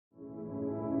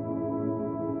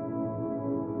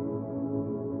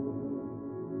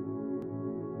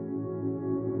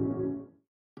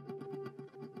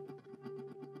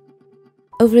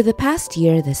Over the past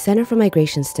year, the Center for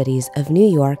Migration Studies of New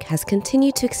York has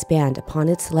continued to expand upon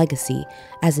its legacy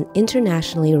as an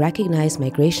internationally recognized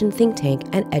migration think tank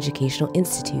and educational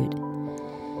institute.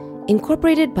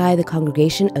 Incorporated by the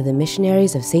Congregation of the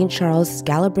Missionaries of St. Charles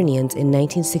Scalabrinians in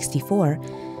 1964,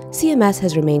 CMS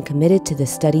has remained committed to the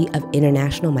study of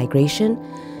international migration,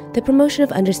 the promotion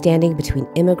of understanding between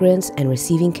immigrants and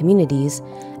receiving communities,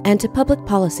 and to public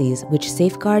policies which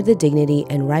safeguard the dignity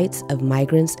and rights of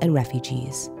migrants and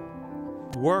refugees.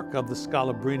 Work of the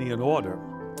Scalabrinian order,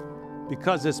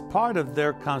 because as part of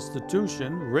their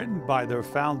constitution, written by their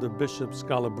founder, Bishop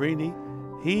Scalabrini,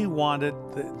 he wanted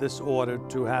this order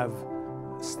to have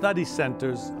study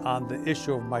centers on the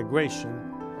issue of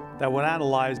migration that would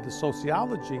analyze the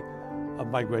sociology of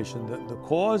migration, the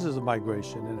causes of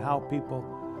migration, and how people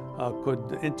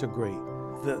could integrate.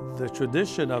 The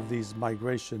tradition of these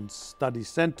migration study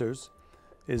centers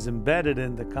is embedded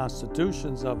in the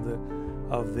constitutions of the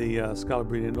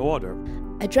Scalabrinian order.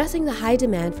 Addressing the high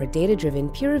demand for data-driven,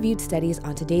 peer-reviewed studies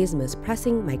on today's most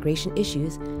pressing migration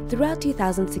issues, throughout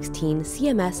 2016,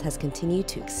 CMS has continued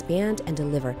to expand and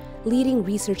deliver leading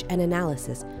research and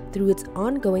analysis through its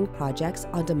ongoing projects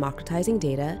on democratizing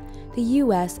data, the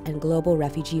U.S. and global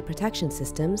refugee protection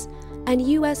systems, and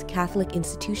U.S. Catholic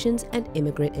institutions and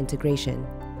immigrant integration.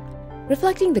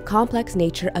 Reflecting the complex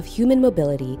nature of human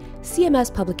mobility,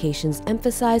 CMS publications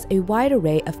emphasize a wide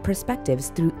array of perspectives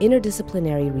through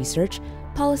interdisciplinary research,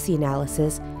 policy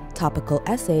analysis, topical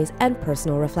essays, and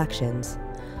personal reflections.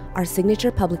 Our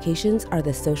signature publications are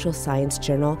the social science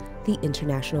journal, the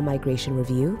International Migration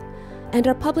Review, and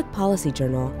our public policy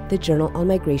journal, the Journal on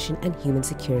Migration and Human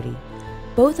Security,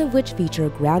 both of which feature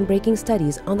groundbreaking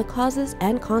studies on the causes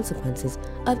and consequences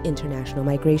of international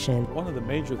migration. One of the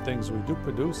major things we do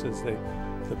produce is the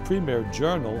premier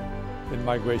journal in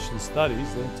migration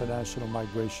studies, the International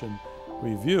Migration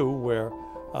Review, where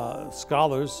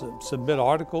scholars submit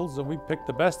articles and we pick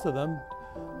the best of them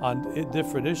on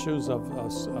different issues of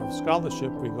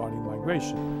scholarship regarding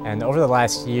migration. And over the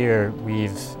last year,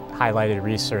 we've highlighted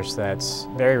research that's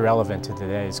very relevant to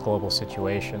today's global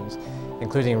situations,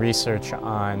 including research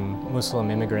on Muslim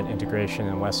immigrant integration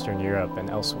in Western Europe and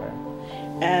elsewhere.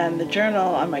 And the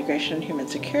Journal on Migration and Human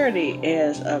Security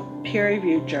is a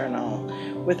peer-reviewed journal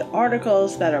with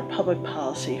articles that are public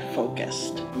policy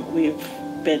focused. We've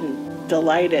been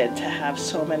delighted to have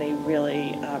so many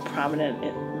really prominent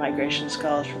migration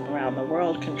scholars from around the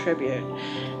world contribute,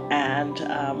 and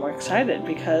we're excited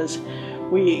because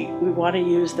we want to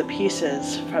use the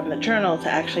pieces from the journal to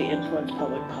actually influence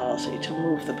public policy, to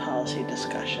move the policy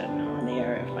discussion on the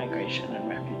area of migration and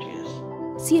refugees.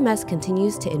 CMS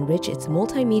continues to enrich its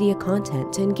multimedia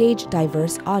content to engage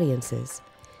diverse audiences,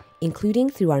 including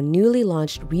through our newly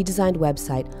launched redesigned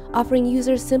website offering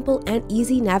users simple and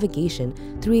easy navigation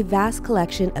through a vast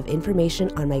collection of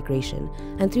information on migration,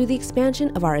 and through the expansion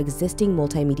of our existing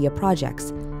multimedia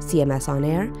projects, CMS On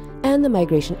Air and the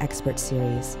Migration Expert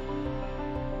Series.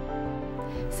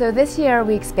 So this year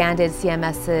we expanded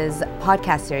CMS's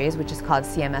podcast series, which is called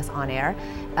CMS On Air,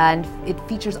 and it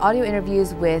features audio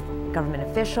interviews with government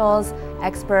officials,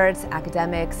 experts,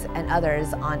 academics, and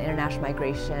others on international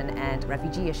migration and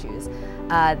refugee issues.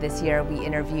 This year we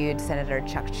interviewed Senator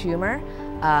Chuck Schumer,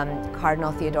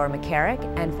 Cardinal Theodore McCarrick,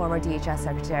 and former DHS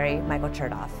Secretary Michael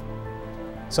Chertoff.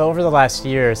 So over the last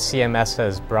year, CMS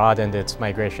has broadened its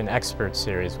Migration Expert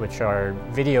Series, which are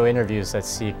video interviews that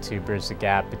seek to bridge the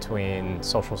gap between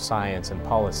social science and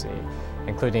policy,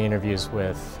 including interviews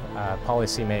with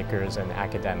policymakers and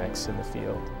academics in the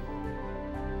field.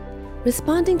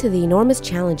 Responding to the enormous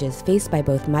challenges faced by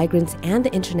both migrants and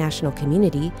the international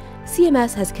community,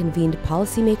 CMS has convened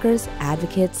policymakers,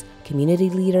 advocates, community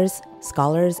leaders,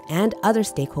 scholars, and other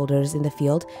stakeholders in the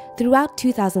field throughout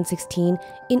 2016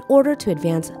 in order to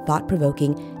advance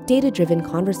thought-provoking, data-driven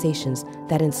conversations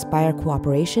that inspire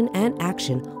cooperation and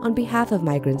action on behalf of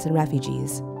migrants and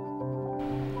refugees.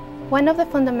 One of the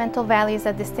fundamental values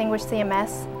that distinguish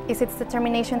CMS is its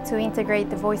determination to integrate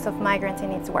the voice of migrants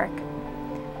in its work.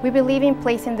 We believe in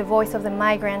placing the voice of the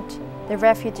migrant, the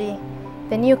refugee,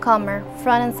 the newcomer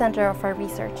front and center of our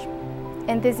research,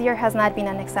 and this year has not been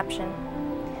an exception.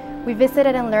 We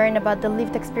visited and learned about the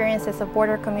lived experiences of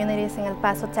border communities in El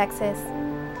Paso, Texas.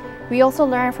 We also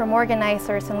learned from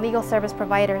organizers and legal service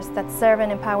providers that serve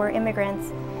and empower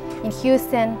immigrants in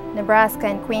Houston, Nebraska,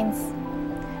 and Queens.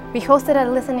 We hosted a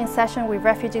listening session with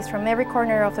refugees from every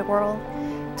corner of the world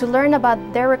to learn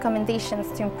about their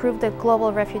recommendations to improve the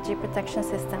global refugee protection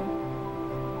system.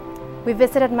 We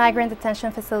visited migrant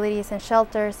detention facilities and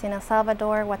shelters in El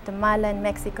Salvador, Guatemala, and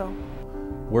Mexico.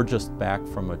 We're just back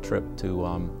from a trip to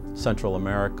Central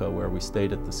America, where we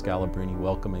stayed at the Scalabrini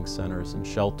Welcoming Centers and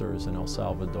shelters in El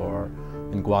Salvador,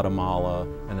 in Guatemala,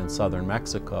 and in southern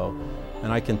Mexico.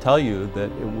 And I can tell you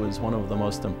that it was one of the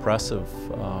most impressive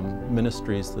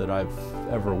ministries that I've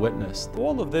ever witnessed.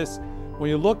 All of this, when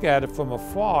you look at it from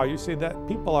afar, you see that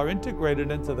people are integrated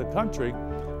into the country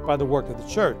by the work of the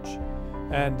church.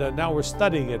 And now we're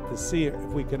studying it to see if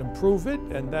we can improve it,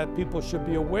 and that people should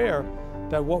be aware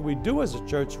that what we do as a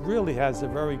church really has a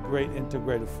very great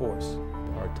integrative force.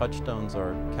 Our touchstones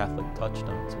are Catholic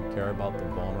touchstones. We care about the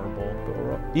vulnerable, but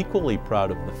we're equally proud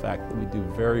of the fact that we do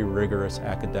very rigorous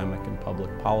academic and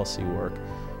public policy work.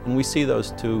 And we see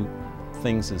those two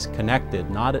things as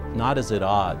connected, not as at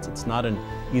odds. It's not an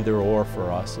either or for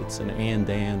us, it's an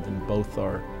and both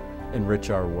are enrich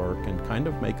our work and kind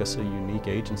of make us a unique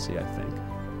agency, I think.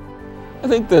 I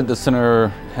think that the center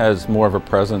has more of a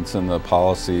presence in the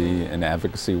policy and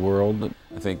advocacy world.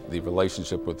 I think the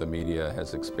relationship with the media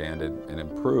has expanded and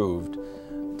improved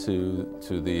to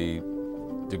the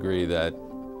degree that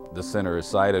the center is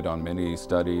cited on many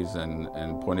studies and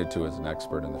pointed to as an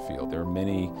expert in the field. There are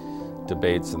many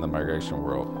debates in the migration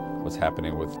world. What's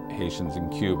happening with Haitians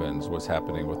and Cubans, what's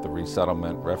happening with the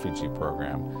resettlement refugee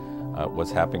program,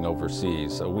 what's happening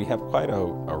overseas. So we have quite a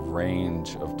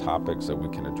range of topics that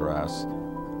we can address.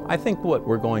 I think what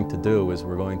we're going to do is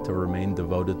we're going to remain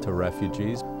devoted to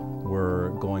refugees. We're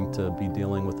going to be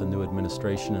dealing with a new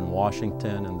administration in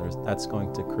Washington, and that's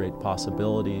going to create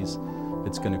possibilities.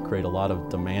 It's going to create a lot of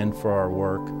demand for our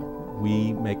work.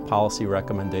 We make policy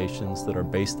recommendations that are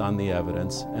based on the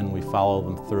evidence, and we follow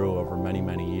them through over many,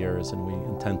 many years, and we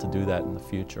intend to do that in the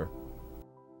future.